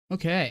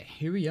Okay,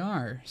 here we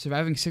are,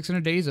 surviving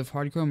 600 days of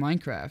hardcore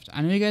Minecraft.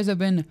 I know you guys have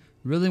been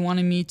really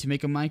wanting me to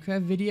make a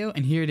Minecraft video,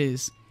 and here it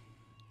is.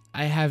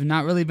 I have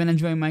not really been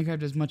enjoying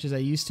Minecraft as much as I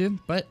used to,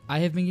 but I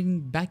have been getting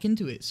back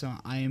into it, so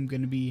I am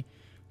going to be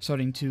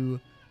starting to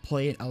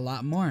play it a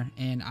lot more.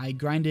 And I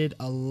grinded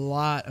a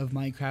lot of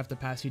Minecraft the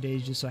past few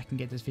days just so I can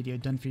get this video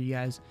done for you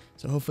guys,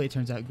 so hopefully it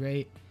turns out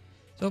great.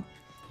 So,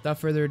 without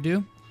further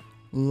ado,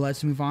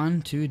 let's move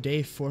on to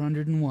day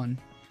 401.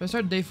 So I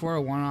started day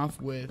 401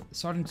 off with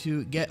starting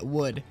to get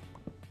wood.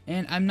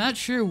 And I'm not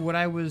sure what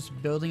I was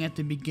building at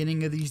the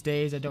beginning of these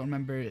days. I don't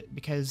remember,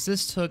 because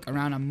this took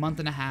around a month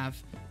and a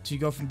half to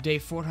go from day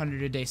 400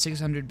 to day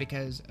 600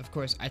 because, of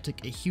course, I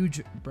took a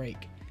huge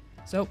break.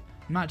 So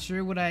I'm not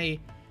sure what I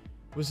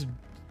was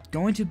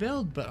going to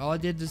build, but all I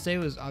did this day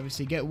was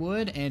obviously get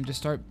wood and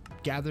just start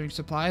gathering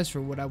supplies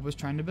for what I was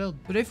trying to build.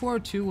 But day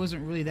 402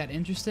 wasn't really that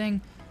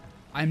interesting.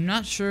 I'm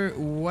not sure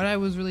what I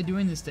was really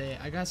doing this day.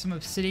 I got some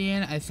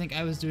obsidian. I think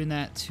I was doing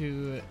that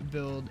to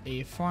build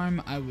a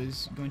farm I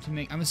was going to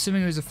make. I'm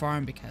assuming it was a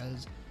farm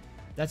because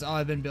that's all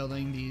I've been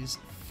building these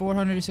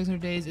 400 to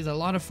 600 days is a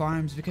lot of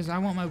farms because I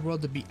want my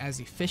world to be as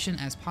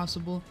efficient as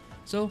possible.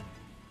 So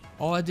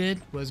all I did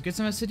was get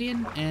some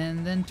obsidian,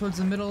 and then towards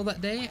the middle of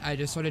that day I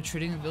just started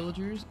trading with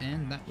villagers,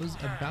 and that was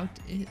about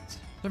it.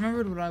 So I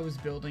remembered what I was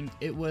building.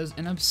 It was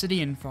an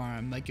obsidian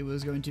farm. Like, it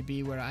was going to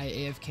be where I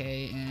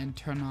AFK and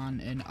turn on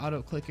an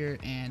auto clicker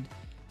and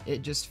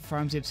it just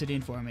farms the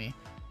obsidian for me.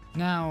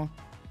 Now,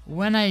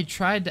 when I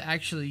tried to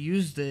actually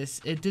use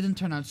this, it didn't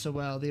turn out so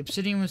well. The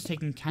obsidian was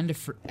taking kind of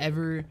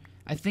forever.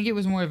 I think it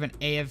was more of an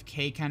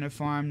AFK kind of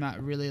farm,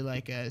 not really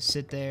like a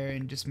sit there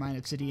and just mine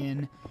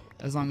obsidian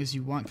as long as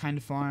you want kind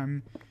of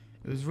farm.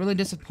 It was really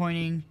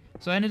disappointing,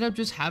 so I ended up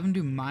just having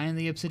to mine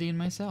the obsidian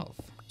myself.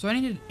 So I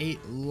needed a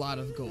lot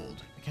of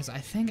gold because I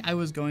think I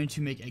was going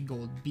to make a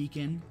gold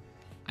beacon.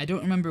 I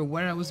don't remember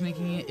where I was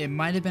making it. It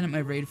might have been at my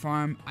raid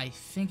farm. I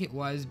think it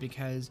was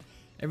because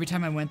every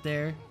time I went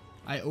there,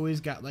 I always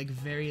got like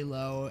very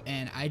low,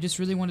 and I just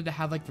really wanted to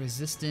have like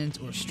resistance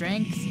or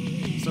strength.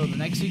 So the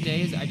next few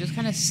days, I just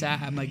kind of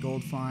sat at my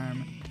gold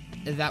farm,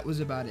 and that was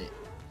about it.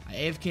 I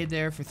AFK'd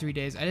there for 3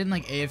 days. I didn't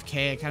like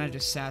AFK, I kind of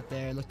just sat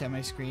there, looked at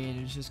my screen,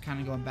 and was just kind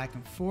of going back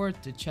and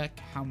forth to check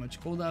how much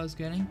gold I was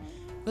getting.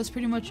 That's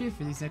pretty much it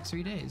for these next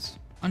 3 days.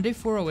 On day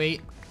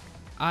 408,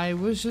 I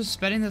was just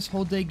spending this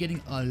whole day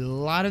getting a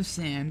lot of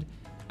sand.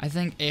 I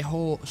think a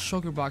whole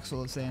sugar box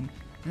full of sand.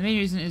 The main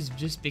reason is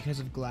just because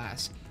of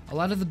glass. A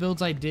lot of the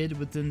builds I did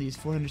within these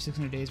 400,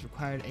 600 days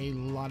required a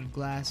lot of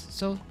glass,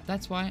 so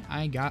that's why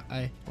I got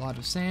a lot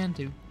of sand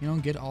to,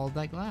 get all of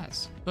that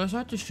glass. So I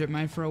started to strip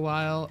mine for a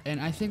while, and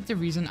I think the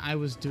reason I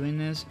was doing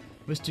this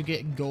was to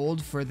get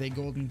gold for the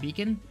golden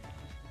beacon,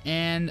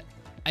 and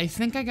I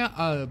think I got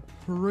a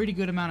pretty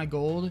good amount of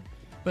gold,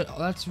 but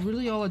that's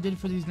really all I did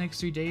for these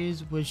next 3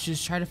 days, was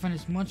just try to find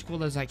as much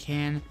gold as I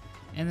can,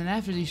 and then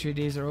after these 3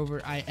 days are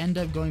over, I end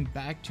up going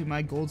back to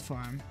my gold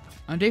farm.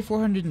 On day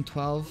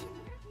 412,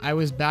 I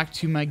was back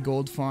to my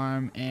gold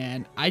farm,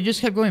 and I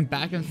just kept going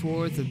back and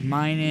forth of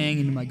mining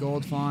into my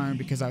gold farm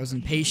because I was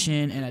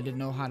impatient and I didn't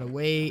know how to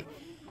wait.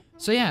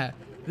 So yeah,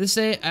 this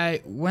day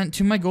I went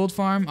to my gold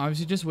farm,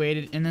 obviously just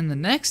waited, and then the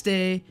next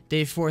day,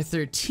 day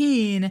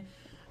 413,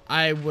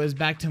 I was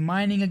back to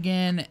mining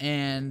again,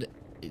 and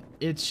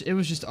it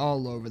was just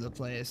all over the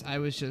place. I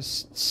was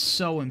just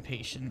so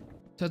impatient.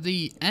 So at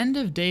the end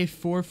of day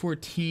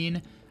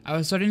 414, I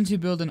was starting to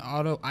build an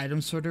auto item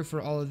sorter for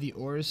all of the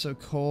ores, so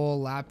coal,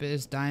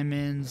 lapis,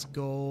 diamonds,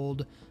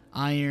 gold,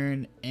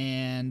 iron,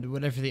 and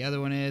whatever the other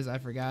one is, I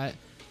forgot.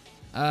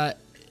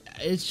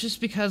 It's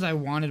just because I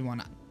wanted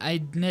one. I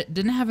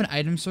didn't have an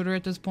item sorter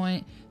at this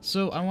point,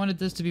 so I wanted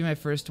this to be my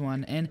first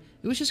one, and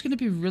it was just going to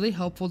be really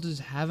helpful to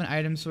just have an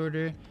item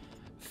sorter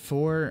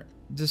for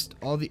just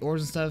all the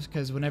ores and stuff,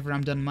 because whenever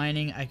I'm done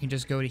mining, I can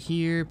just go to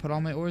here, put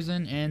all my ores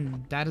in,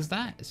 and that is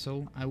that.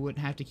 So I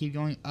wouldn't have to keep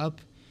going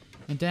up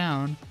and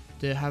down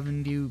to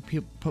having to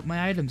put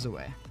my items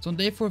away. So on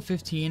day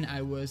 415,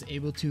 I was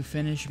able to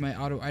finish my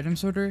auto item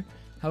sorter.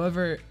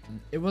 However,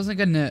 it wasn't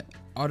gonna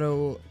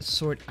auto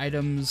sort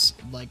items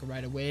like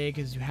right away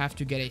because you have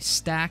to get a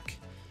stack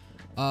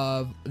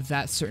of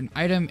that certain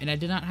item, and I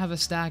did not have a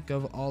stack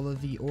of all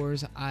of the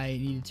ores I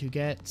needed to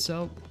get,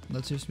 so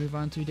let's just move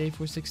on to day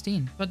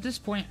 416. But at this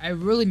point, I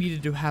really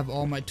needed to have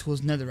all my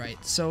tools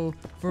netherite, so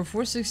for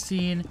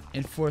 416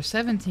 and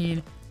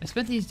 417, I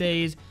spent these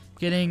days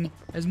getting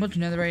as much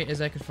netherite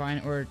as I could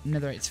find, or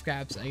netherite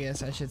scraps, I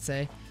guess I should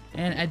say,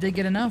 and I did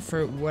get enough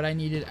for what I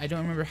needed. I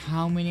don't remember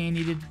how many I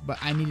needed, but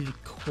I needed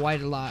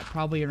quite a lot,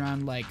 probably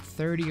around like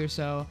 30 or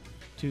so,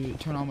 to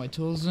turn all my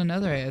tools into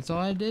netherite. That's all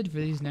I did for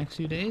these next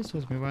 2 days. So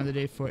let's move on to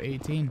day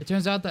 418. It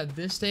turns out that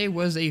this day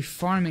was a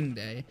farming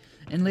day,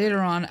 and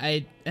later on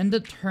I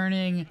ended up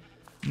turning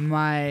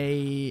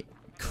my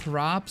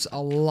crops,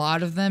 a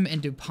lot of them,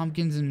 into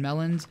pumpkins and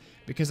melons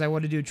because I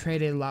wanted to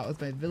trade a lot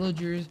with my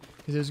villagers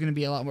because it was going to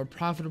be a lot more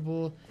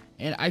profitable,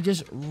 and I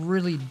just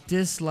really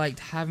disliked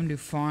having to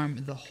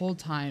farm the whole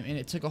time, and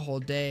it took a whole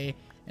day,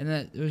 and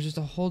that it was just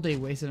a whole day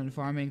wasted on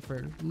farming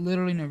for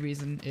literally no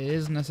reason. It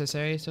is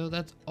necessary, so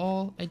that's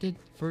all I did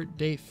for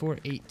day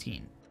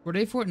 418. For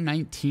day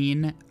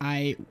 419,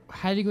 I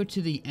had to go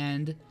to the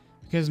end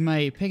because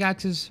my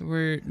pickaxes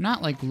were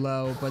not like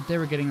low, but they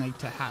were getting like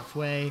to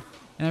halfway,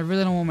 and I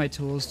really don't want my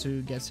tools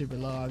to get super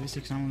low,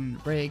 obviously, because I don't want them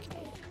to break.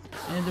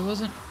 And there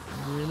wasn't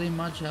really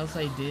much else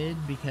I did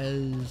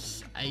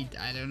because I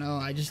don't know,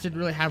 I just didn't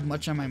really have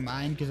much on my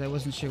mind because I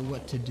wasn't sure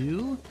what to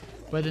do.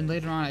 But then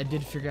later on I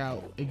did figure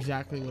out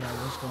exactly what I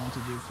was going to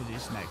do for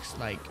these next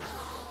like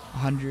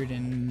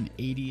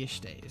 180-ish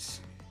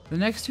days. The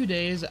next 2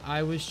 days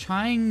I was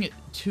trying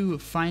to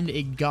find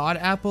a god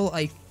apple,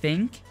 I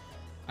think.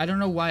 I don't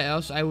know why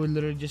else. I would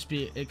literally just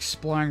be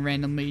exploring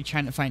randomly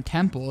trying to find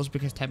temples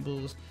because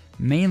temples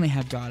mainly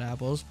have god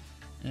apples.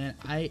 And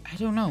I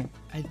don't know.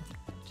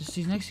 Just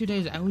these next 2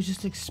 days I was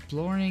just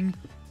exploring.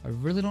 I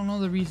really don't know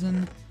the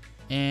reason.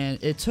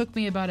 And it took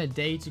me about a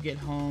day to get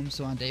home.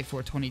 So on day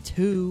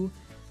 422,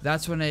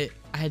 that's when I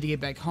had to get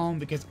back home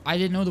because I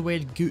didn't know the way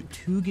to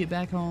get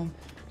back home.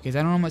 Because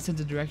I don't know my sense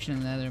of direction in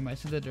the nether. My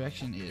sense of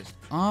direction is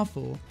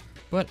awful.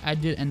 But I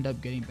did end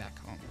up getting back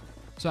home.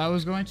 So I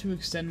was going to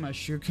extend my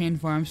sugarcane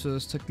farm. So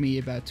this took me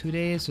about 2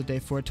 days. So day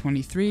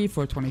 423,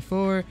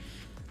 424.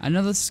 I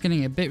know this is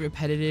getting a bit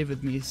repetitive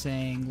with me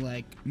saying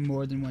like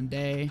more than 1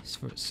 day.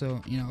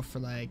 So you know, for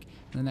like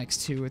the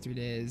next 2 or 3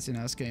 days, you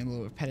know, it's getting a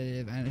little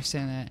repetitive. I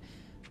understand that.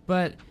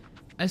 But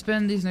I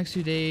spend these next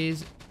 2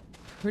 days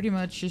pretty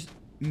much just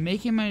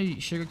making my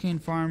sugarcane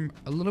farm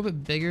a little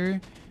bit bigger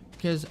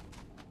because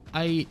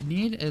I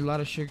need a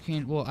lot of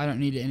sugarcane. Well, I don't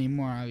need it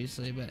anymore,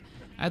 obviously, but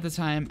at the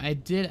time, I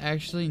did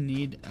actually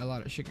need a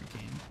lot of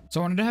sugarcane.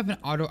 So I wanted to have an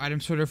auto item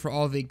sorter for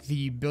all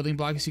the building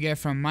blocks you get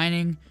from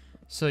mining.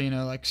 So, you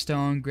know, like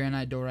stone,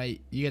 granite,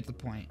 diorite, you get the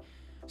point.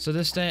 So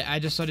this day, I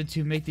just started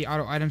to make the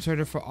auto item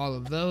sorter for all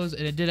of those,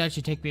 and it did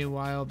actually take me a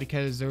while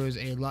because there was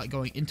a lot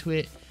going into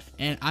it.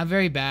 And I'm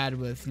very bad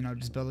with, you know,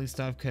 just building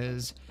stuff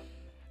because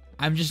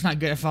I'm just not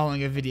good at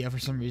following a video for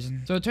some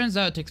reason. So it turns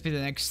out it takes me the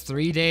next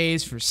 3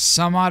 days for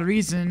some odd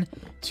reason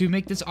to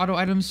make this auto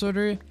item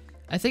sorter.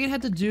 I think it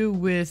had to do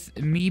with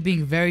me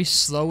being very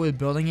slow with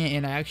building it,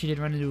 and I actually did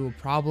run into a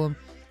problem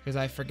because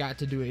I forgot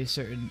to do a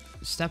certain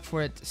step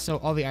for it. So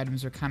all the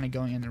items were kind of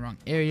going in the wrong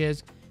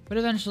areas. But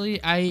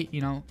eventually I,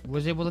 you know,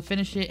 was able to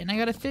finish it and I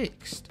got it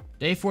fixed.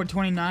 Day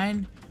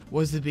 429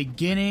 was the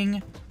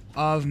beginning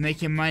of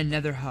making my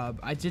nether hub.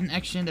 I didn't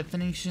actually end up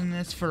finishing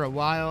this for a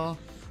while,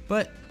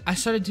 but I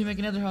started to make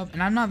a nether hub,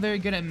 and I'm not very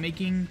good at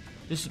making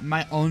just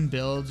my own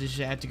builds. Just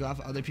I have to go off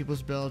of other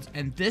people's builds,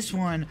 and this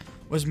one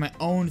was my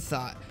own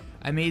thought.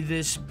 I made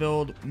this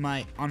build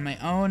on my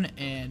own,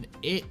 and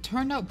it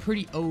turned out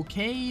pretty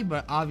okay,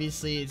 but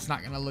obviously it's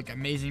not gonna look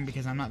amazing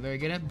because I'm not very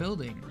good at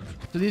building.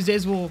 So these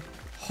days will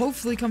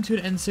hopefully come to an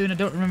end soon. I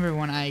don't remember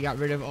when I got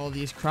rid of all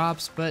these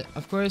crops, but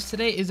of course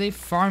today is a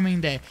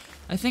farming day.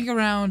 I think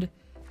around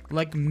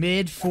like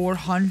mid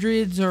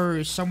 400s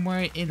or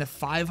somewhere in the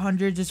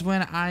 500s is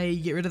when I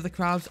get rid of the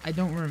crops. I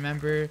don't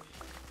remember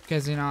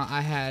because, you know,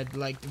 I had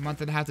like a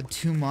month and a half to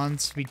 2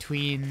 months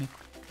between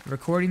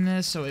recording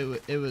this, so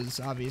it was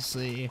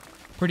obviously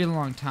a pretty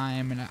long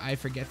time, and I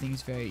forget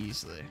things very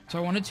easily. So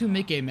I wanted to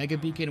make a mega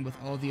beacon with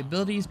all the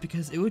abilities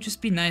because it would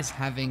just be nice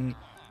having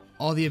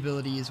all the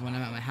abilities when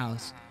I'm at my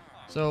house.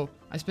 So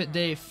I spent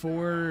day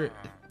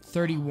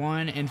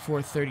 431 and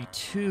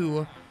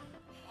 432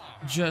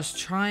 just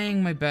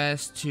trying my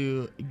best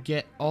to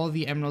get all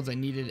the emeralds I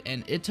needed,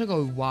 and it took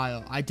a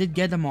while. I did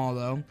get them all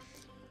though,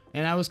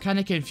 and I was kind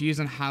of confused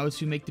on how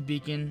to make the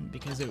beacon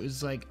because it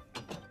was like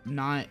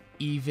not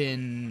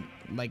even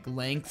like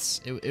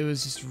lengths. It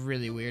was just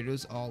really weird. It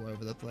was all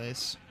over the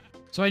place.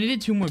 So I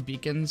needed 2 more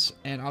beacons,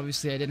 and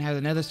obviously I didn't have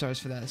the nether stars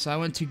for that, so I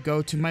went to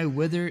go to my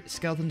wither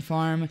skeleton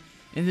farm,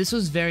 and this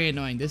was very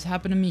annoying. This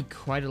happened to me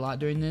quite a lot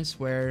during this,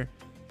 where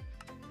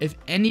if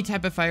any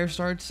type of fire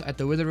starts at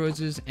the wither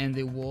roses and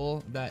the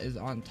wool that is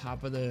on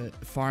top of the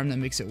farm that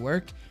makes it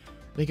work,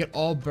 they could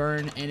all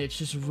burn, and it's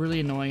just really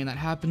annoying, and that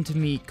happened to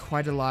me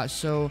quite a lot.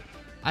 So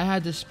I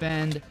had to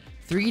spend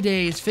 3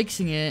 days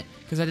fixing it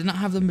because I did not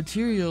have the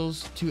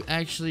materials to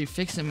actually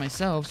fix it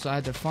myself. So I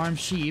had to farm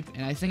sheep,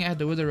 and I think I had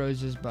the wither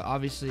roses, but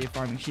obviously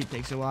farming sheep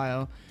takes a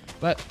while.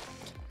 But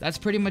that's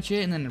pretty much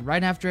it. And then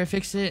right after I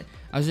fixed it,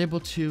 I was able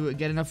to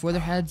get enough wither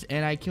heads,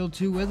 and I killed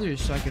 2 withers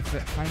so I could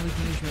finally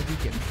finish my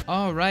beacon.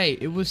 Alright,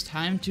 it was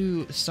time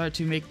to start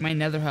to make my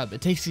nether hub.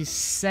 It takes me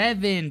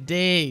 7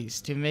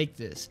 days to make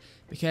this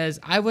because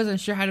I wasn't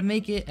sure how to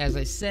make it. As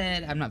I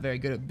said, I'm not very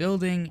good at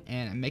building,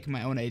 and I'm making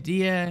my own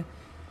idea.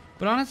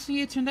 But honestly,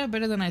 it turned out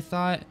better than I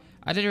thought.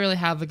 I didn't really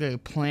have like a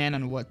plan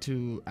on what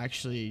to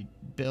actually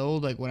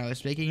build like when I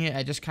was making it.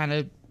 I just kind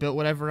of built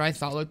whatever I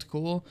thought looked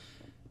cool.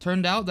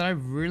 Turned out that I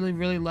really,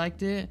 really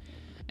liked it.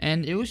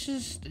 And it was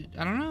just,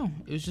 I don't know,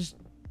 it was just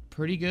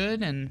pretty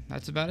good, and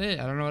that's about it.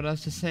 I don't know what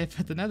else to say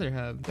about the nether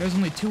hub. There's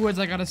only 2 words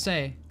I gotta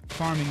say: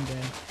 farming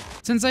day.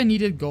 Since I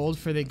needed gold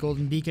for the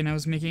golden beacon I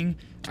was making,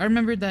 I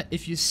remembered that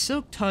if you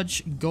silk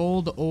touch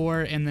gold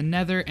ore in the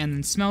nether and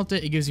then smelt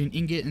it, it gives you an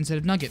ingot instead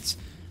of nuggets.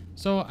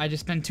 So I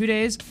just spent 2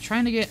 days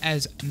trying to get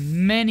as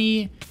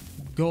many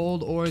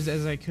gold ores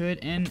as I could,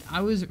 and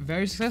I was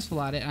very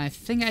successful at it, and I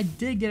think I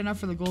did get enough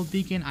for the gold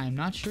beacon. I'm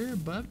not sure,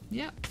 but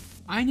yeah.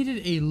 I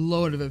needed a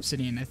load of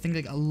obsidian. I think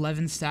like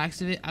 11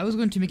 stacks of it. I was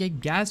going to make a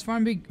gas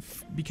farm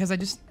because I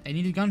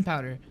needed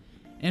gunpowder,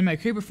 and my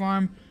creeper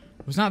farm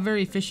was not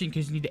very efficient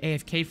because you need to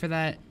AFK for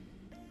that,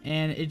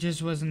 and it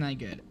just wasn't that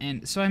good.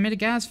 And so I made a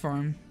gas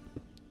farm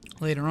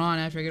later on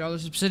after I get all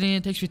this obsidian.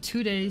 It takes me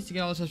 2 days to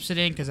get all this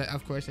obsidian because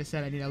of course I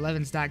said I need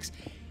 11 stacks.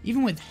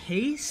 Even with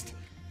haste,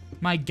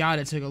 my god,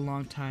 it took a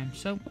long time.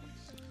 So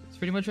that's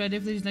pretty much what I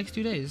did for these next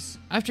 2 days.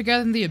 After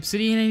gathering the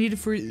obsidian I needed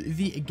for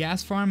the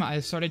gas farm, I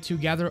started to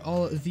gather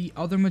all the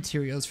other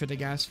materials for the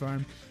gas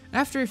farm.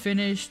 After I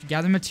finished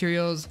gathering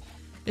materials,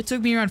 it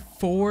took me around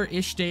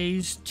 4-ish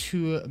days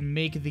to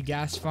make the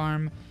gas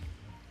farm.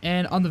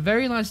 And on the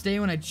very last day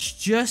when I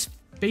just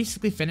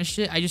basically finished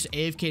it, I just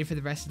AFK'd for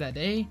the rest of that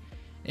day.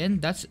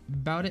 And that's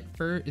about it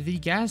for the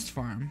gas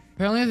farm.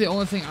 Apparently the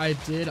only thing I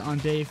did on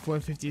day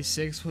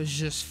 456 was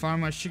just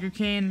farm my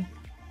sugarcane.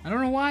 I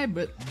don't know why,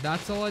 but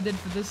that's all I did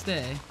for this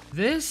day.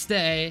 This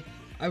day,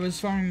 I was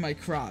farming my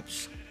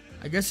crops.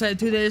 I guess I had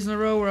 2 days in a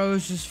row where I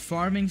was just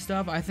farming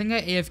stuff. I think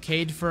I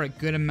AFK'd for a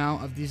good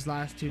amount of these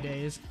last 2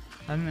 days.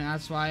 I mean,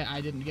 that's why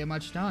I didn't get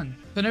much done.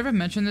 So I never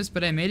mentioned this,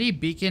 but I made a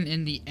beacon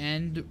in the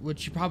end,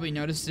 which you probably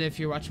noticed it if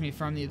you're watching me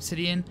farm the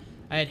obsidian.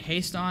 I had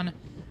haste on.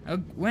 I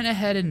went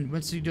ahead and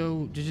went to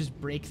go to just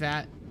break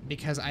that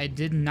because I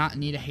did not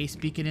need a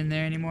haste beacon in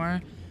there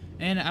anymore.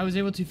 And I was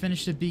able to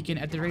finish the beacon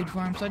at the raid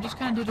farm, so I just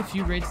kind of did a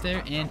few raids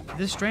there, and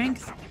the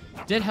strength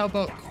did help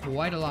out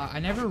quite a lot. I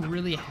never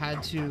really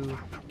had to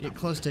get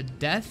close to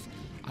death.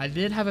 I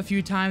did have a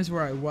few times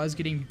where I was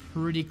getting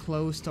pretty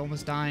close to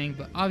almost dying,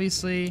 but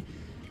obviously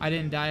I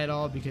didn't die at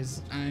all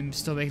because I'm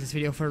still making this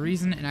video for a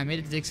reason, and I made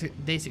it to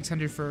day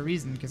 600 for a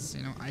reason because,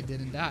 you know, I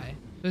didn't die.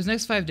 Those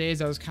next 5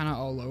 days I was kind of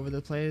all over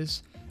the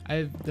place.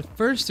 The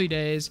first 3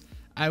 days,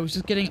 I was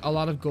just getting a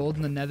lot of gold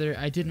in the nether.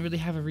 I didn't really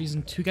have a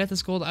reason to get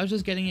this gold. I was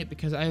just getting it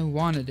because I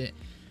wanted it.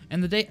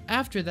 And the day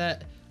after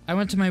that, I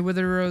went to my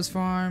wither rose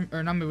farm,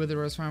 or not my wither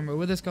rose farm, my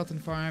wither skeleton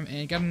farm,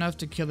 and got enough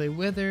to kill a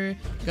wither,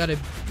 got a,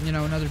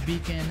 another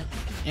beacon.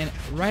 And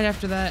right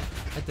after that,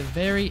 at the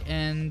very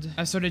end,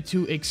 I started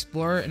to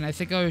explore, and I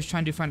think I was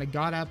trying to find a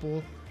god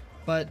apple,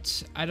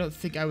 but I don't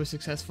think I was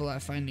successful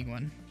at finding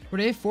one. For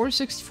day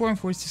 464 and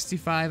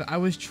 465, I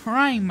was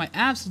trying my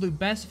absolute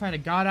best to find a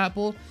god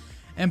apple,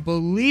 and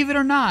believe it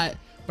or not,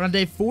 but on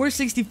day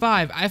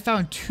 465, I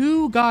found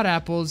 2 god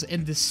apples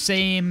in the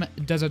same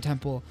desert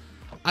temple.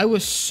 I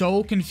was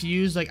so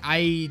confused, like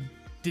I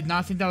did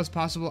not think that was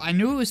possible. I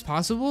knew it was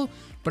possible,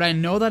 but I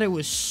know that it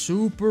was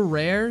super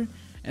rare,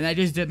 and I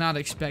just did not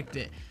expect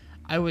it.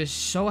 I was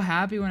so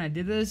happy when I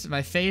did this.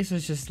 My face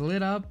was just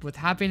lit up with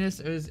happiness.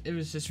 It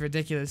was just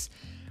ridiculous.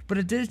 But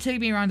it did take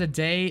me around a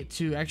day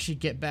to actually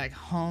get back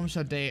home.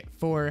 So day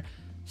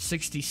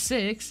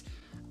 466,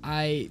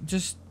 I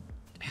just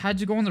had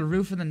to go on the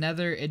roof of the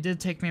nether. It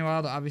did take me a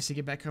while to obviously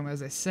get back home,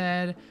 as I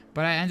said,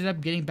 but I ended up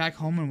getting back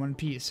home in one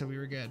piece, so we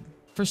were good.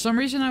 For some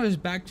reason, I was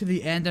back to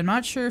the end. I'm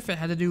not sure if it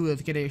had to do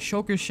with getting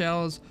shulker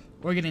shells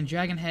or getting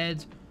dragon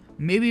heads,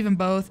 maybe even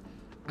both.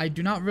 I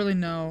do not really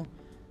know,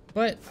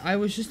 but I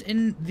was just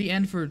in the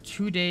end for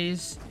 2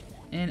 days.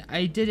 And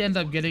I did end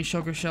up getting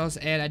shulker shells,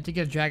 and I did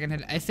get a dragon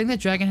head. I think that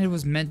dragon head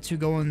was meant to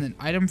go in an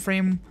item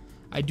frame.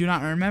 I do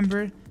not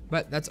remember,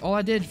 but that's all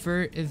I did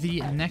for the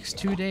next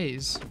 2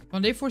 days.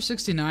 On day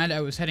 469, I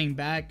was heading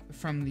back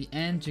from the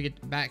end to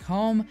get back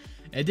home.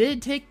 It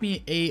did take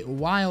me a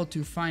while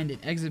to find an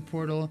exit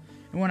portal,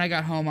 and when I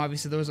got home,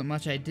 obviously there wasn't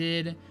much I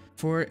did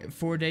for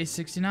day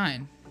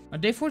 69.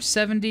 On day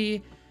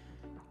 470,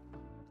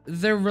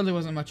 there really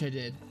wasn't much I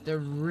did. There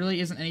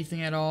really isn't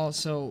anything at all,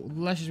 so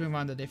let's just move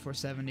on to day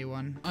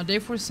 471. On day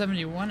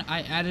 471,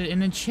 I added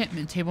an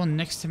enchantment table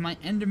next to my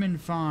Enderman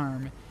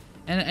farm.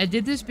 And I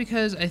did this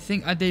because I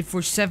think on day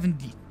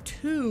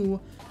 472,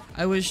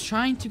 I was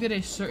trying to get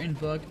a certain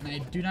book, and I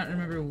do not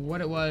remember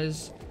what it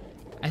was.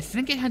 I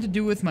think it had to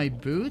do with my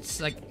boots,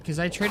 like, because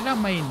I traded out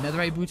my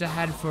netherite boots I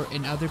had for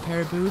another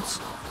pair of boots,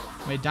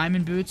 my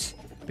diamond boots,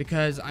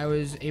 because I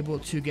was able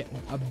to get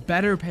a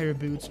better pair of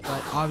boots,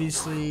 but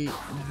obviously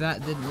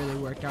that didn't really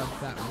work out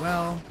that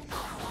well.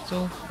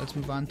 So let's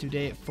move on to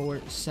day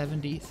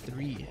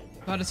 473.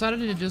 So I decided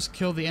to just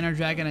kill the inner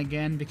dragon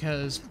again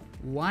because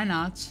why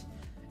not?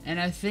 And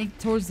I think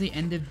towards the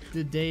end of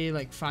the day,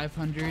 like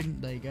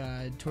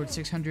 500, towards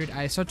 600,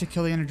 I start to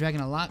kill the inner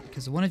dragon a lot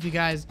because one of you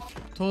guys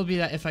told me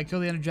that if I kill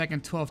the inner dragon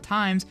 12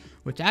 times,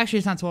 which actually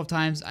it's not 12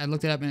 times, I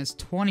looked it up and it's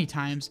 20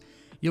 times,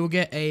 you'll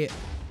get a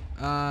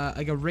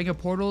like a ring of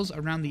portals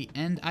around the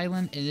end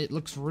island, and it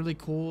looks really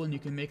cool, and you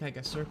can make like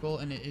a circle,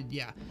 and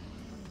yeah.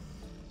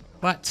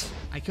 But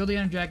I killed the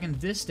Ender Dragon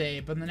this day,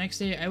 but the next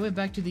day I went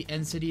back to the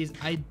end cities.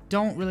 I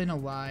don't really know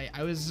why.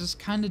 I was just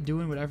kind of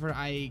doing whatever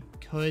I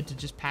could to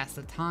just pass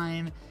the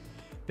time,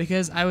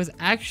 because I was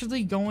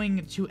actually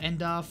going to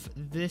end off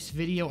this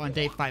video on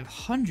day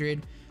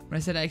 500, when I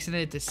said I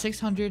extended it to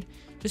 600,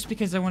 just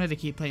because I wanted to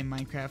keep playing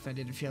Minecraft. I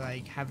didn't feel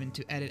like having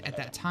to edit at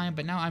that time,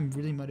 but now I'm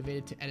really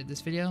motivated to edit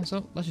this video,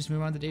 so let's just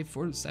move on to day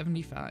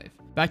 475.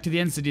 Back to the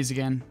end cities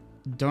again.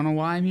 Don't know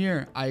why I'm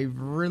here. I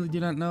really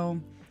do not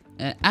know.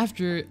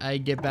 After I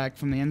get back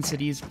from the end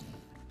cities,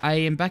 I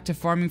am back to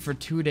farming for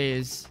 2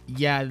 days.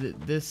 Yeah,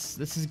 this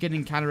is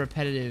getting kind of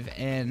repetitive,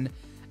 and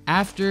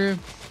after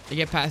I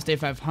get past day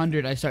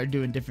 500, I start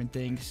doing different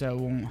things, so I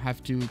won't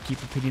have to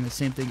keep repeating the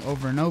same thing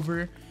over and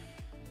over.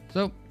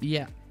 So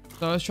yeah,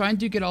 so I was trying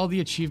to get all the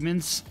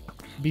achievements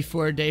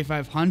before day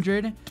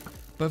 500,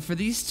 but for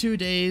these 2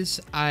 days,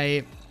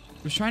 I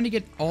was trying to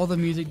get all the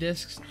music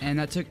discs, and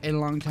that took a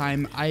long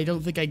time. I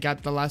don't think I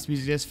got the last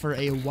music disc for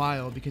a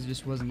while because it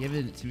just wasn't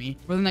given it to me.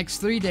 For the next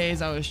 3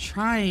 days, I was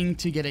trying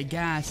to get a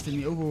ghast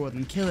in the overworld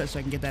and kill it so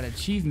I can get that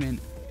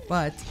achievement,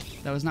 but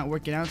that was not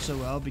working out so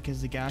well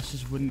because the ghast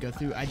just wouldn't go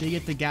through. I did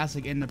get the ghast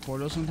like in the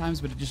portal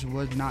sometimes, but it just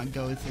would not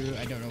go through.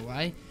 I don't know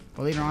why.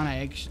 But later on,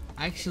 I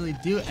actually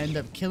do end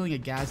up killing a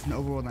ghast in the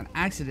overworld on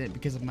accident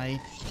because of my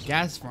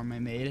ghast farm I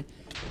made.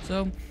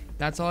 So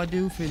that's all I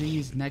do for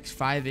these next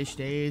 5-ish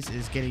days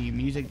is getting a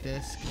music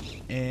disc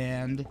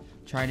and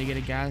trying to get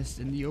a ghast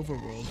in the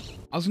overworld.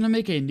 I was going to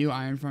make a new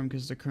iron farm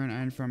because the current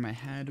iron farm I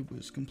had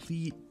was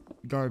complete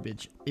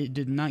garbage. It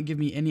did not give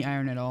me any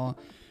iron at all.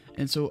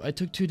 And so I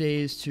took 2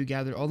 days to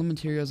gather all the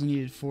materials I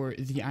needed for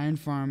the iron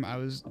farm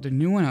the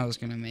new one I was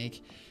going to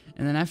make.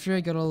 And then after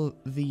I got all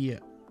the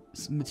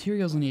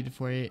materials I needed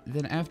for it,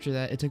 then after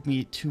that it took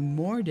me 2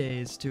 more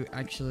days to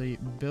actually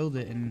build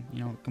it and, you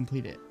know,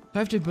 complete it. So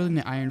after building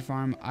the iron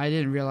farm, I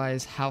didn't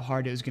realize how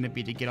hard it was going to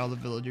be to get all the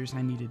villagers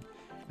I needed.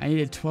 I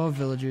needed 12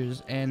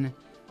 villagers, and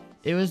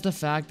it was the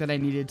fact that I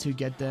needed to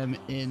get them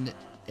in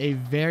a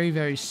very,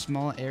 very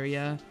small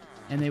area,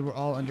 and they were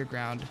all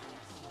underground.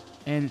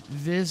 And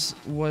this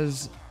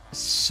was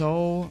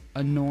so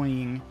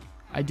annoying.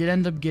 I did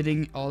end up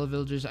getting all the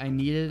villagers I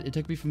needed. It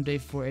took me from day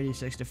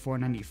 486 to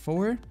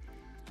 494.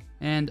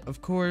 And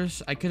of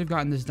course, I could have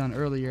gotten this done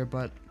earlier,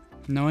 but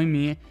knowing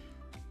me,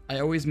 I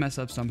always mess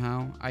up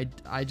somehow. I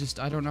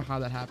don't know how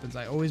that happens.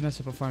 I always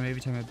mess up a farm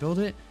every time I build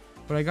it,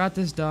 but I got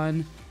this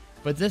done.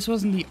 But this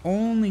wasn't the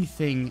only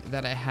thing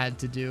that I had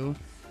to do.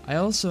 I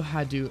also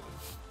had to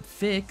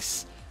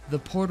fix the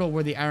portal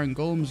where the iron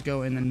golems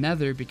go in the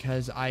nether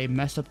because I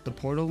messed up the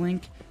portal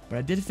link, but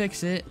I did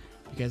fix it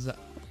because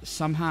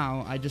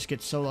somehow I just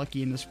get so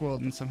lucky in this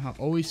world and somehow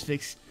always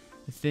fix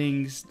the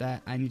things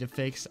that I need to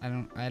fix. I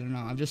don't know.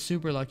 I'm just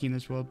super lucky in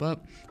this world, but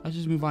let's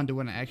just move on to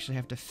when I actually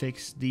have to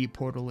fix the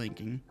portal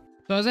linking.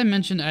 So as I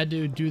mentioned, I had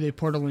to do the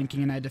portal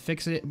linking and I had to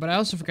fix it, but I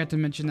also forgot to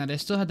mention that I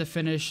still had to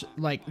finish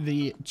like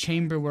the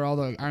chamber where all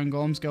the iron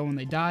golems go when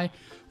they die.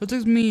 It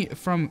took me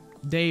from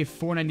day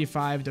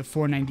 495 to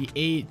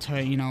 498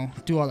 to, you know,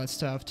 do all that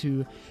stuff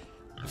to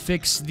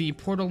fix the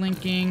portal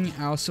linking.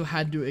 I also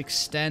had to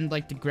extend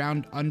like the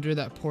ground under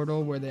that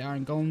portal where the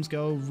iron golems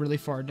go really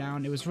far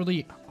down. It was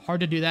really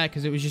hard to do that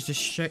because it was just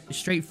a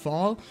straight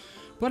fall,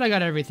 but I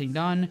got everything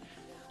done.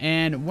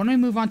 And when I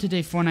move on to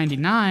day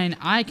 499,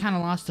 I kind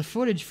of lost the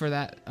footage for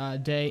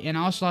that day, and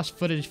I also lost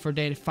footage for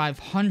day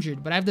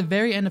 500. But I have the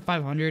very end of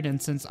 500, and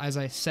since, as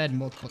I said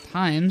multiple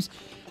times,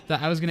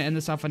 that I was going to end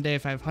this off on day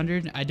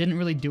 500, I didn't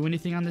really do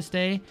anything on this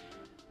day.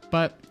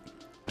 But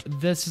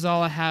this is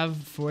all I have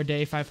for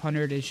day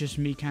 500. It's just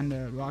me kind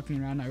of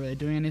walking around, not really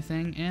doing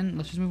anything. And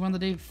let's just move on to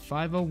day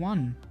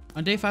 501.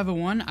 On day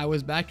 501, I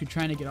was back to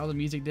trying to get all the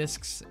music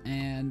discs,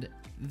 and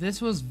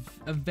this was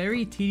a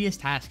very tedious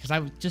task because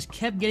I just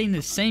kept getting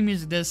the same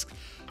music disc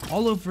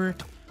all over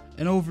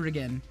and over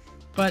again.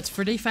 But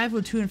for day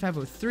 502 and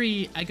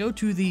 503, I go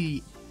to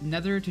the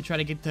nether to try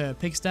to get the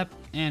pig step,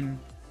 and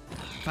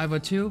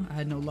 502, I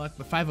had no luck,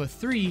 but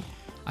 503,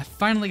 I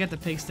finally got the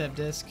pig step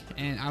disc,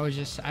 and I was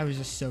just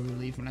so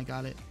relieved when I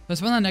got it. So I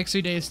spent the next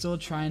 3 days still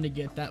trying to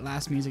get that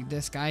last music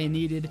disc I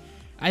needed.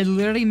 I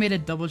literally made a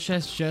double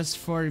chest just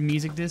for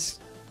music discs,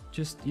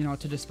 just, you know,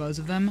 to dispose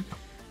of them.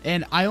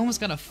 And I almost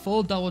got a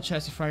full double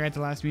chest before I got the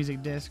last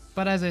music disc.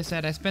 But as I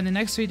said, I spent the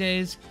next 3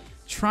 days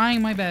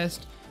trying my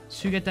best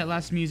to get that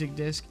last music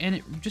disc, and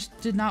it just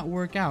did not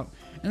work out.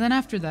 And then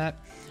after that,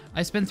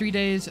 I spent 3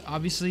 days.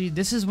 Obviously,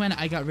 this is when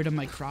I got rid of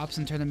my crops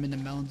and turned them into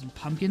melons and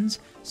pumpkins.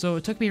 So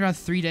it took me around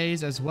 3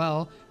 days as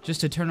well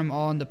just to turn them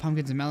all into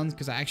pumpkins and melons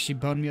because I actually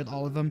bone mealed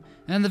all of them.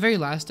 And then the very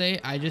last day,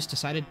 I just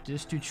decided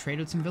just to trade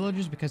with some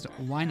villagers because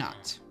why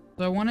not?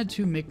 So I wanted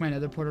to make my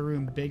nether portal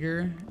room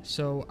bigger,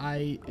 so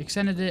I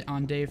extended it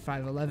on day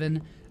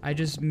 511. I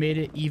just made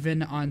it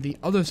even on the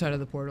other side of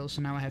the portal,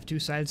 so now I have 2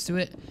 sides to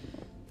it.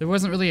 There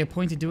wasn't really a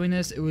point to doing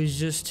this, it was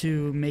just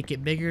to make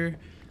it bigger.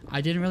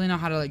 I didn't really know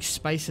how to like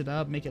spice it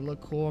up, make it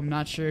look cool. I'm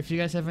not sure. If you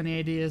guys have any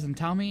ideas, then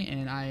tell me,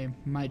 and I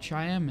might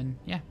try them, and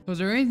yeah. So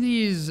during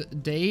these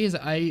days,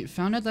 I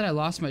found out that I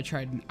lost my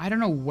trident. I don't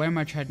know where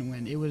my trident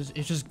went.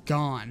 It's just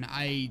gone.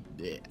 I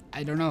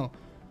don't know.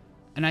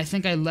 And I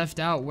think I left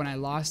out when I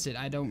lost it.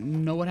 I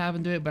don't know what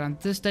happened to it, but on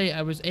this day,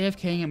 I was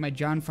AFKing at my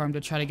John farm to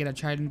try to get a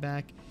trident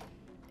back.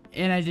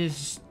 And I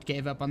just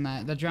gave up on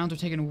that. The drowns were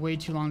taking way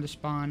too long to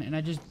spawn, and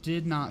I just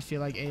did not feel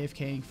like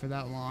AFKing for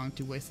that long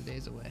to waste the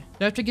days away.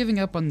 So after giving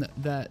up on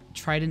the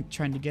trident,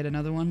 trying to get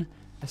another one,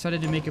 I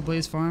started to make a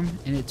blaze farm,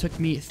 and it took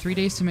me 3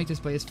 days to make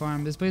this blaze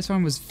farm. This blaze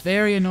farm was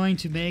very annoying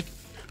to make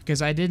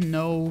because I didn't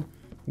know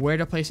where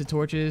to place the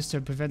torches to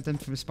prevent them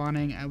from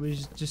spawning. I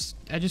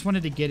just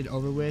wanted to get it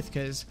over with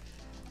because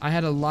I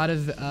had a lot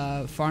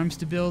of farms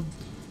to build.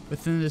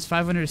 Within this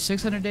 500 to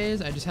 600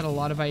 days, I just had a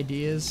lot of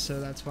ideas,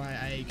 so that's why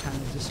I kind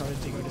of decided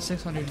to go to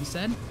 600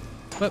 instead.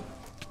 But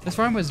this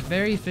farm was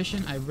very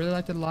efficient. I really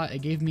liked it a lot.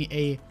 It gave me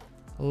a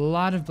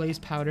lot of blaze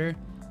powder,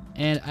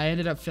 and I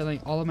ended up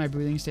filling all of my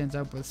breathing stands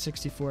up with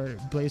 64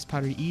 blaze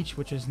powder each,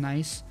 which is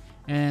nice.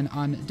 And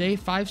on day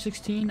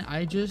 516,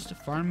 I just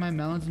farmed my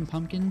melons and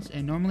pumpkins,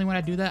 and normally when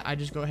I do that, I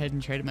just go ahead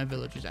and trade my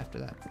villagers after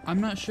that. I'm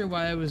not sure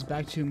why I was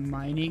back to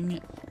mining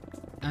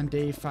on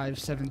day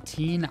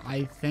 517.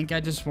 I think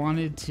I just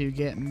wanted to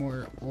get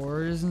more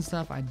ores and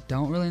stuff. I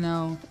don't really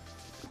know,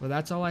 but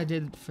that's all I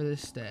did for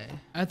this day.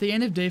 At the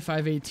end of day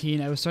 518,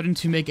 I was starting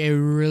to make a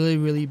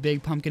really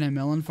big pumpkin and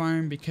melon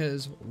farm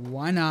because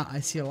why not?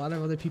 I see a lot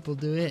of other people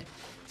do it,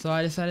 so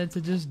I decided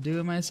to just do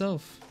it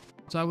myself.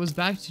 So I was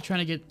back to trying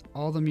to get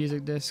all the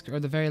music discs, or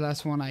the very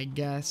last one, I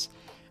guess.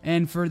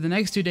 And for the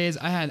next 2 days,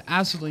 I had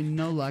absolutely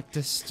no luck.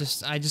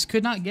 I just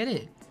could not get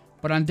it.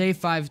 But on day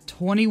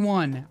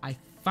 521, I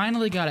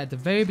finally got it. At the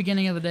very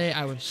beginning of the day,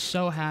 I was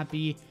so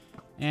happy,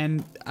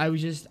 and I was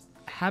just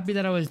happy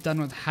that I was done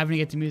with having to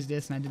get the music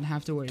disc and I didn't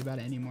have to worry about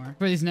it anymore.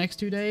 For these next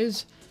 2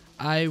 days,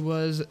 I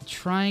was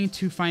trying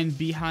to find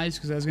beehives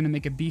because I was going to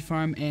make a bee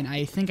farm, and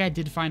I think I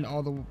did find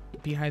all the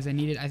beehives I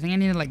needed. I think I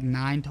needed like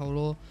 9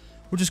 total,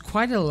 which is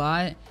quite a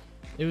lot.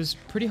 It was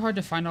pretty hard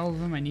to find all of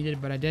them I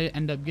needed, but I did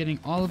end up getting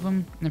all of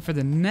them. And for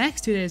the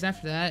next 2 days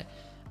after that,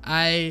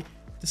 I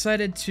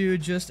decided to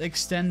just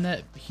extend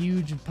that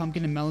huge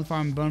pumpkin and melon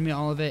farm, bone me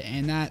all of it,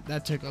 and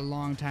that took a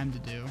long time to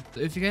do.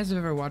 So if you guys have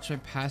ever watched my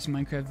past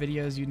Minecraft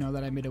videos, you know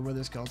that I made a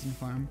wither skeleton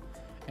farm,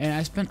 and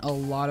I spent a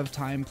lot of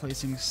time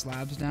placing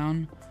slabs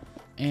down,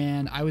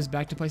 and I was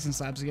back to placing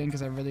slabs again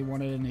because I really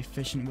wanted an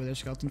efficient wither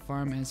skeleton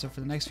farm. And so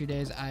for the next few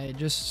days, I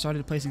just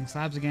started placing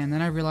slabs again.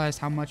 Then I realized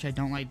how much I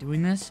don't like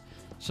doing this,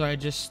 so I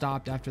just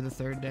stopped after the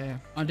 3rd day.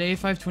 On day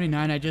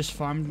 529, I just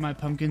farmed my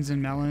pumpkins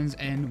and melons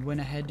and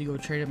went ahead to go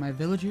trade at my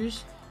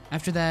villagers.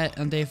 After that,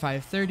 on day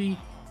 530,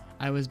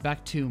 I was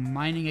back to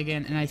mining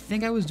again, and I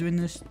think I was doing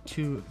this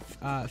to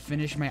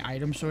finish my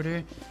item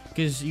sorter,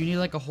 because you need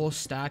like a whole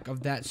stack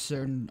of that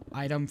certain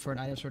item for an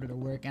item sorter to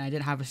work, and I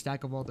didn't have a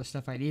stack of all the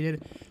stuff I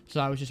needed,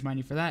 so I was just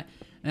mining for that.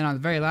 And on the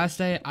very last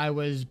day, I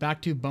was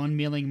back to bone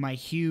mealing my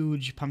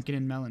huge pumpkin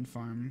and melon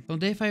farm. So on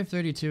day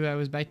 532, I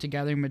was back to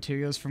gathering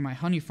materials for my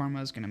honey farm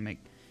I was going to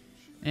make.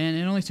 And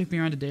it only took me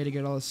around a day to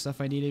get all the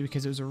stuff I needed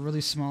because it was a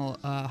really small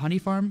honey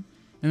farm.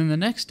 And then the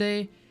next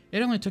day,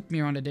 it only took me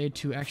around a day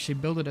to actually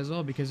build it as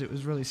well because it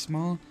was really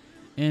small.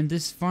 And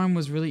this farm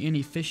was really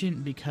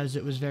inefficient because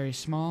it was very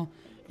small.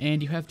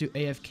 And you have to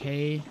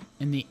AFK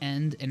in the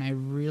end. And I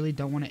really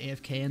don't want to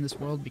AFK in this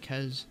world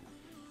because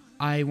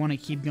I want to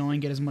keep going,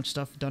 get as much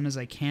stuff done as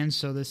I can.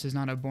 So this is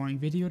not a boring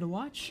video to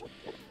watch.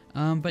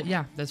 But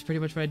yeah, that's pretty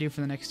much what I do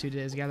for the next 2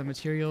 days. Gather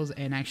materials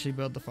and actually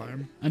build the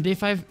farm. On day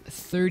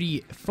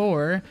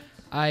 534,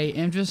 I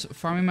am just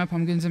farming my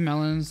pumpkins and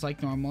melons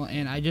like normal,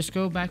 and I just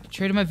go back to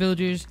trade with my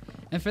villagers.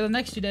 And for the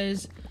next 2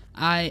 days,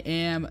 I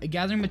am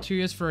gathering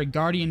materials for a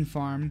guardian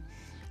farm.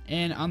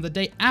 And on the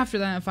day after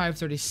that, at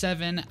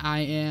 537, I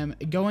am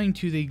going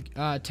to the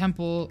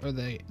temple, or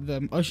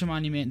the ocean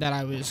monument that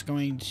I was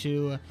going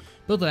to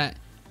build it at.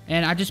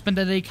 And I just spent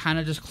the day kind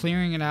of just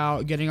clearing it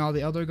out, getting all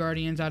the other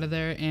guardians out of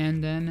there,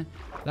 and then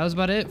that was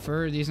about it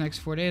for these next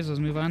 4 days. Let's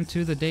move on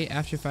to the day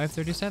after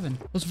 537.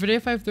 Well, so for day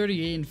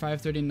 538 and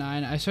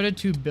 539, I started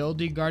to build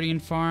the guardian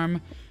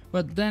farm,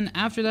 but then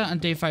after that, on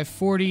day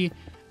 540,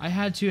 I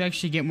had to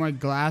actually get more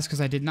glass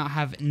because I did not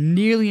have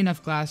nearly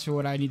enough glass for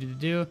what I needed to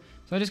do.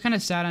 So I just kind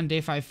of sat on day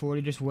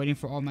 540 just waiting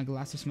for all my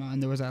glass to smelt,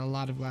 and there was a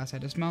lot of glass I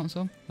had to smelt,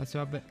 so that's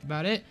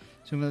about it.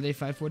 So move on to day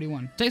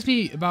 541. It takes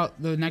me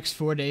about the next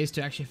 4 days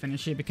to actually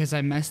finish it because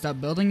I messed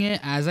up building it.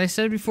 As I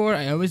said before,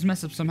 I always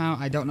mess up somehow.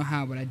 I don't know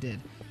how, but I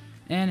did.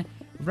 And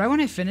right when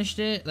I finished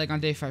it, like on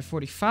day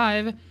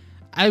 545,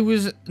 I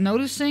was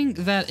noticing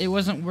that it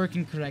wasn't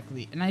working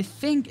correctly. And I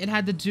think it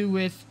had to do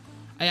with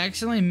I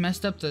accidentally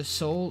messed up the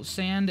soul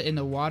sand in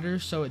the water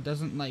so it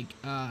doesn't like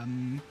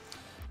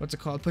what's it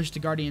called, push the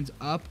guardians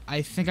up.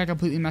 I think I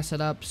completely messed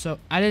it up, so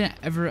I didn't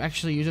ever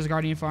actually use this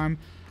guardian farm.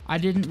 I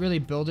didn't really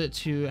build it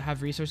to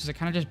have resources. I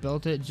kind of just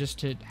built it just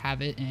to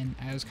have it, and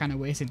I was kind of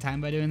wasting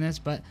time by doing this,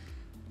 but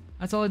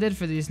that's all I did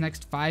for these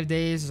next 5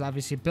 days is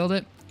obviously build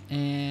it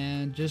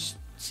and just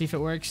see if it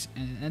works,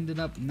 and it ended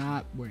up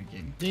not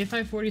working. Day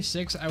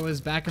 546, I was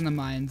back in the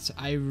mines.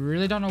 I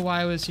really don't know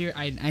why I was here.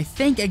 I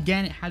think,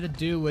 again, it had to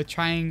do with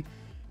trying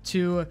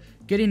to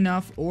get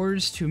enough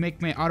ores to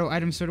make my auto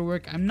item sorter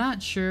work. I'm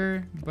not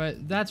sure,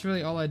 but that's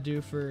really all I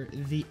do for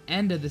the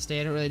end of this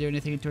day. I don't really do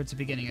anything towards the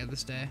beginning of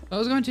this day. I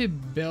was going to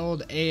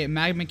build a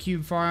magma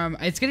cube farm.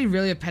 It's getting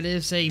really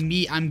repetitive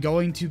saying I'm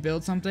going to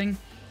build something,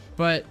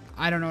 but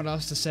I don't know what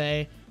else to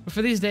say. But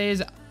for these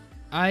days,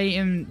 I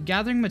am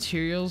gathering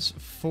materials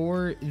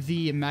for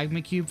the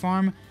magma cube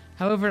farm.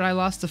 However, I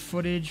lost the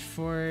footage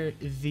for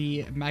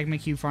the magma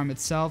cube farm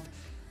itself.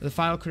 The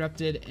file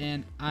corrupted,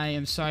 and I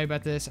am sorry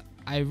about this.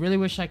 I really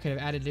wish I could have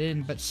added it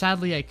in, but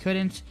sadly I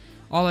couldn't.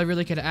 All I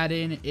really could add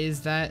in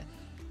is that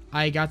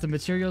I got the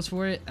materials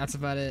for it. That's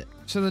about it.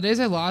 So the days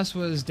I lost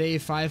was day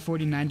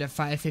 549 to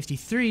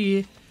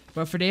 553,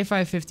 but for day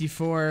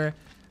 554,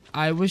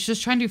 I was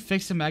just trying to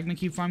fix the magma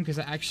cube farm because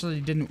I actually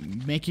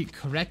didn't make it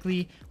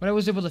correctly, but I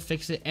was able to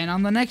fix it. And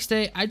on the next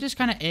day, I just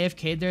kind of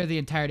AFK'd there the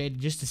entire day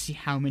just to see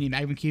how many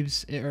magma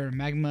cubes or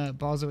magma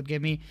balls it would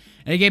give me.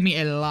 And it gave me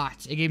a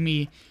lot. It gave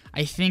me,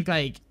 I think,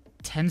 like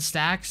 10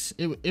 stacks.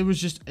 It was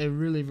just a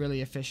really,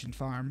 really efficient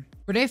farm.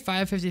 For day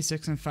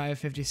 556 and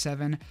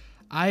 557,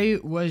 I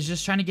was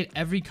just trying to get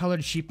every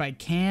colored sheep I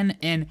can,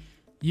 and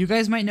you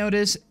guys might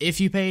notice if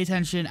you pay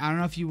attention, I don't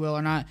know if you will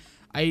or not,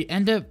 I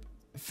end up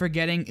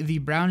forgetting the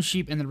brown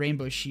sheep and the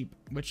rainbow sheep,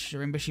 which the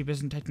rainbow sheep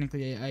isn't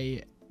technically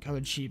a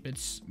colored sheep.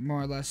 It's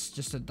more or less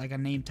just like a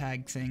name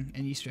tag thing,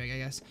 an Easter egg, I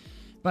guess.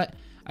 But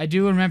I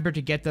do remember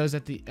to get those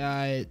at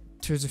the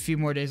towards a few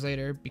more days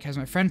later because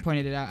my friend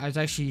pointed it out. I was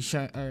actually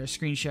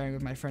screen sharing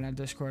with my friend on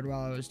Discord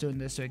while I was doing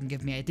this so he can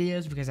give me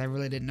ideas because I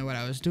really didn't know what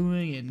I was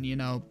doing, and you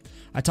know,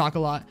 I talk a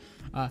lot.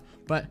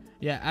 But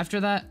yeah,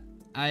 after that,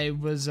 I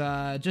was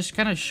just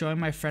kind of showing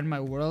my friend my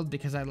world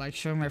because I like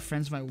showing my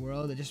friends my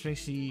world. It just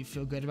makes me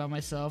feel good about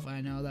myself. I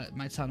know that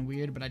might sound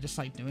weird, but I just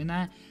like doing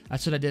that.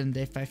 That's what I did in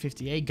day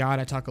 558. God,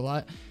 I talk a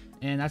lot,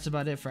 and that's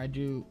about it for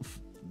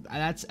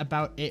that's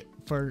about it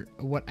for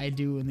what I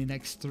do in the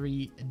next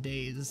 3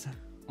 days.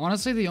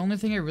 Honestly, the only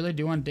thing I really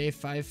do on day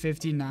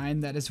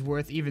 559 that is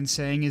worth even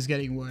saying is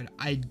getting wood.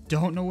 I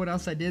don't know what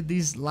else I did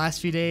these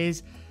last few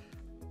days.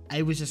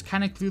 I was just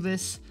kind of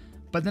clueless.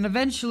 But then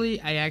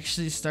eventually, I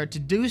actually start to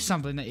do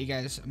something that you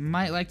guys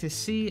might like to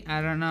see.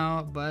 I don't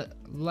know, but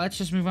let's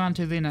just move on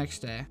to the next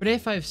day. For day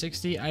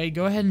 560, I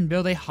go ahead and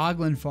build a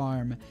hoglin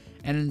farm.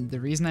 And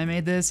the reason I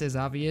made this is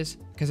obvious,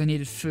 because I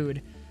needed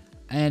food.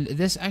 And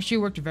this actually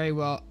worked very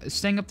well.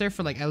 Staying up there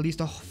for like at least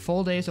a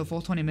full day, so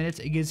full 20 minutes,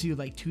 it gives you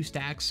like 2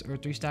 stacks or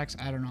 3 stacks,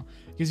 I don't know.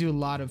 It gives you a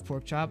lot of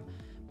pork chop.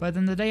 But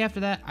then the day after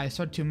that, I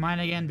started to mine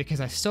again because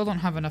I still don't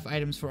have enough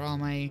items for all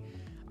my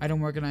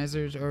item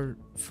organizers item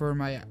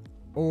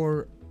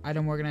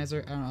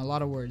organizer. I don't know, a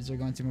lot of words are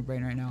going through my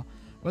brain right now.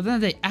 But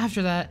then the day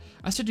after that,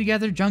 I started to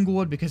gather jungle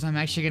wood because I'm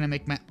actually going to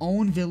make my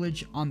own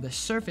village on the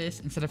surface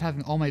instead of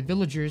having all my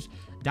villagers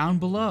down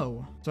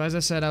below. So as I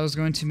said, I was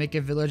going to make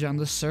a village on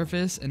the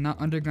surface and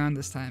not underground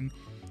this time.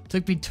 It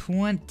took me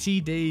 20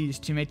 days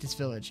to make this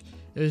village.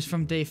 It was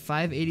from day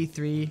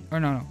 563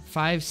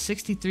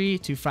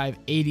 to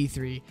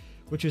 583,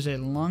 which was a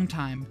long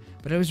time.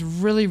 But I was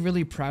really,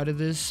 really proud of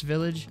this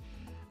village.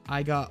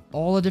 I got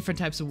all the different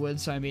types of wood,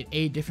 so I made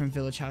 8 different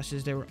village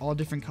houses. They were all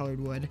different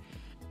colored wood.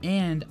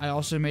 And I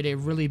also made a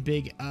really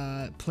big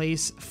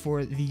place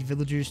for the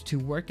villagers to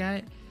work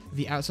at.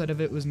 The outside of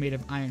it was made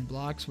of iron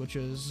blocks, which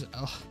was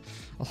a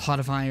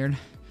lot of iron.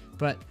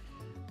 But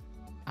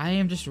I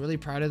am just really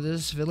proud of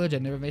this village. I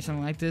never made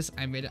something like this.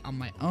 I made it on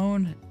my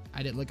own.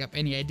 I didn't look up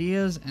any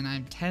ideas, and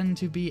I tend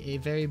to be a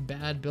very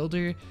bad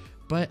builder.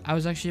 But I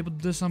was actually able to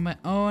do this on my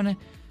own,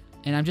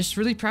 and I'm just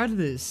really proud of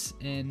this.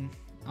 And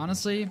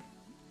honestly,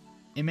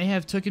 it may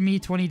have taken me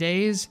 20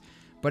 days,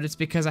 but it's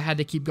because I had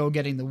to keep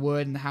getting the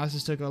wood, and the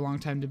houses took a long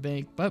time to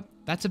make. But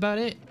that's about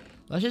it.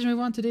 Let's just move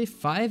on to day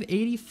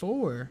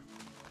 584.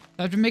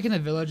 After making the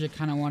village, I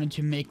kind of wanted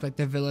to make like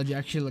the village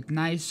actually look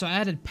nice. So I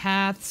added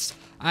paths.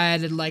 I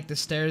added like the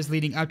stairs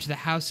leading up to the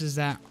houses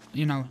that,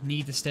 you know,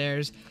 need the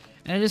stairs.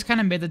 And it just kind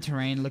of made the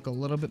terrain look a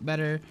little bit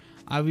better.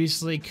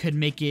 Obviously could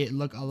make it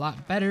look a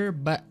lot better,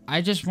 but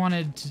I just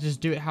wanted to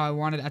just do it how I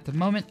wanted at the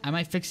moment. I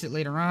might fix it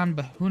later on,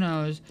 but who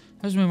knows.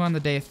 Let's move on to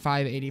day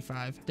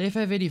 585. Day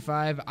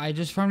 585, I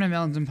just farmed my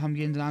melons and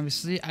pumpkins, and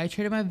obviously I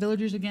traded my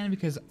villagers again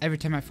because every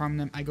time I farm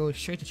them, I go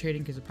straight to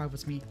trading because it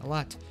profits me a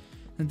lot.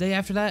 The day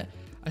after that,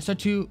 I start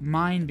to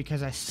mine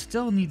because I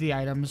still need the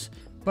items,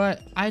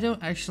 but I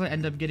don't actually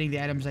end up getting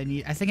the items I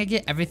need. I think I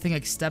get everything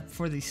except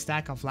for the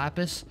stack of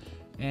lapis,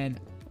 and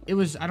it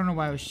was, I don't know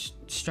why I was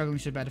struggling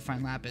so bad to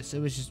find lapis. It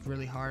was just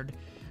really hard.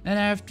 And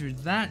after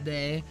that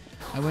day,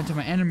 I went to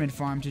my enderman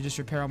farm to just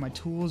repair all my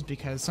tools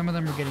because some of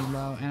them were getting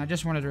low, and I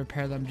just wanted to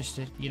repair them just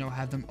to, you know,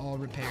 have them all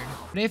repaired.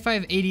 Day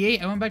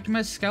 588, I went back to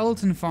my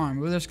skeleton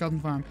farm, wither skeleton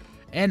farm,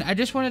 and I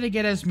just wanted to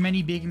get as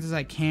many beacons as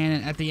I can,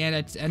 and at the end,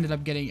 I ended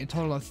up getting a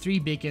total of 3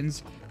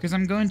 beacons because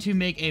I'm going to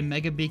make a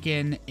mega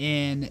beacon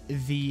in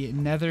the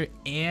nether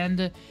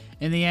and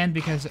in the end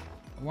because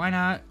why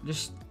not?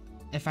 Just,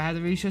 if I have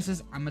the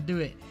resources, I'm gonna do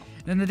it.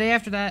 And then the day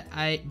after that,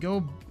 I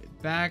go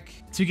back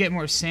to get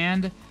more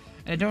sand,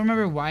 and I don't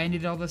remember why I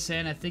needed all the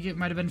sand. I think it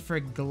might have been for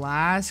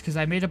glass because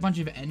I made a bunch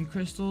of end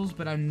crystals,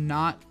 but I'm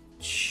not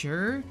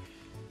sure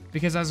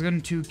because I was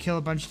going to kill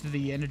a bunch of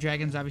the ender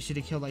dragons, obviously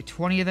to kill like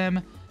 20 of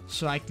them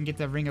so I can get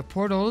the ring of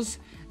portals.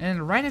 And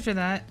then right after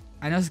that,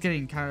 I know it's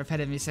getting kind of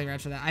repetitive me saying right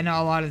after that. I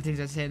know a lot of the things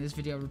I say in this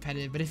video are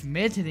repetitive, but if you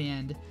made it to the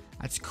end,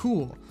 that's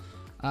cool.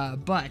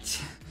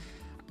 But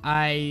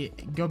I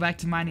go back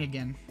to mining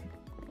again.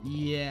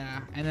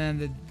 Yeah, and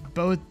then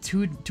both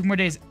two more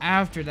days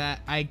after that,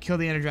 I kill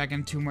the Ender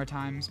Dragon 2 more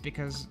times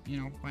because, you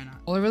know, why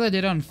not? All I really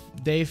did on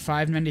day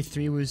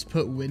 593 was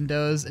put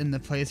windows in the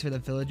place where the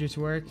villagers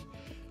work.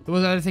 There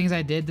was other things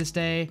I did this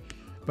day,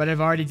 but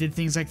I've already did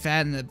things like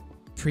that in the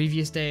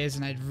previous days,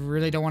 and I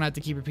really don't want to have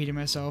to keep repeating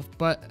myself.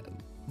 But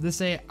this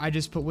day, I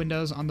just put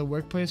windows on the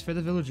workplace for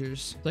the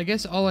villagers. So I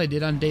guess all I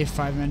did on day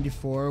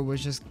 594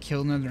 was just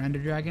kill another Ender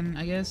Dragon,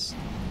 I guess.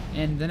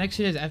 And the next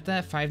 2 days after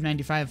that,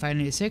 595 and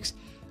 596,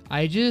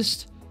 I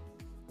just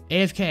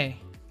AFK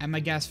at my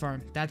gas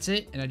farm. That's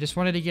it. And I just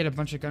wanted to get a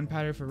bunch of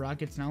gunpowder for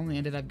rockets, and I only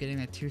ended up getting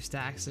like 2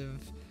 stacks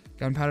of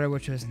gunpowder,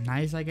 which was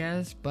nice, I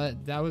guess.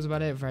 But that was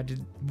about it for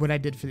what I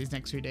did for these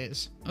next 3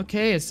 days.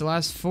 Okay, it's the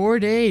last 4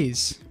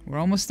 days. We're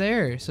almost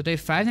there. So day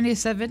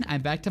 597,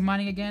 I'm back to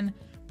mining again,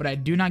 but I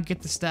do not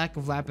get the stack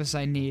of lapis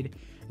I need.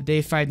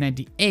 Day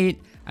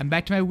 598, I'm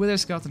back to my wither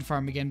skeleton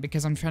farm again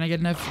because I'm trying to get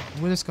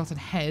enough wither skeleton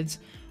heads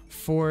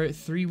for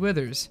 3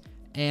 withers.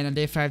 And on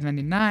day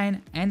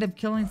 599, I end up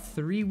killing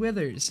 3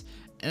 withers.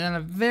 And on the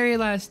very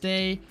last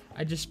day,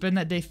 I just spend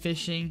that day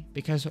fishing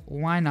because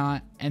why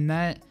not? And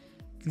that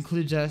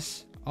concludes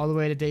us all the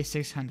way to day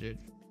 600.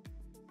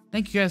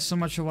 Thank you guys so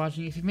much for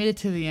watching. If you made it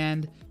to the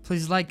end,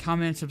 please like,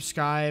 comment, and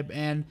subscribe.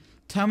 And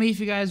tell me if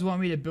you guys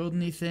want me to build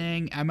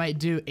anything. I might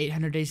do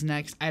 800 days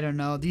next. I don't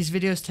know. These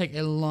videos take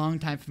a long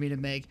time for me to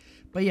make.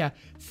 But yeah,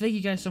 thank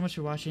you guys so much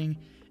for watching.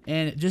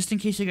 And just in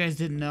case you guys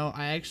didn't know,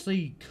 I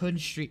actually can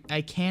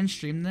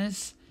stream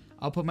this.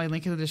 I'll put my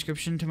link in the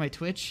description to my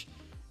Twitch.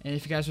 And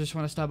if you guys just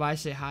want to stop by,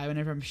 say hi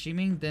whenever I'm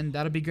streaming, then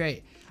that'll be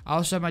great. I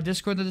also have my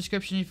Discord in the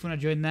description if you want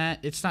to join that.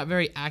 It's not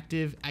very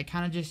active. I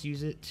kind of just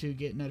use it to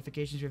get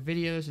notifications for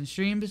videos and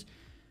streams.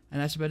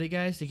 And that's about it,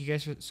 guys. Thank you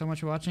guys so much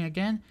for watching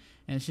again.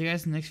 And see you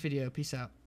guys in the next video. Peace out.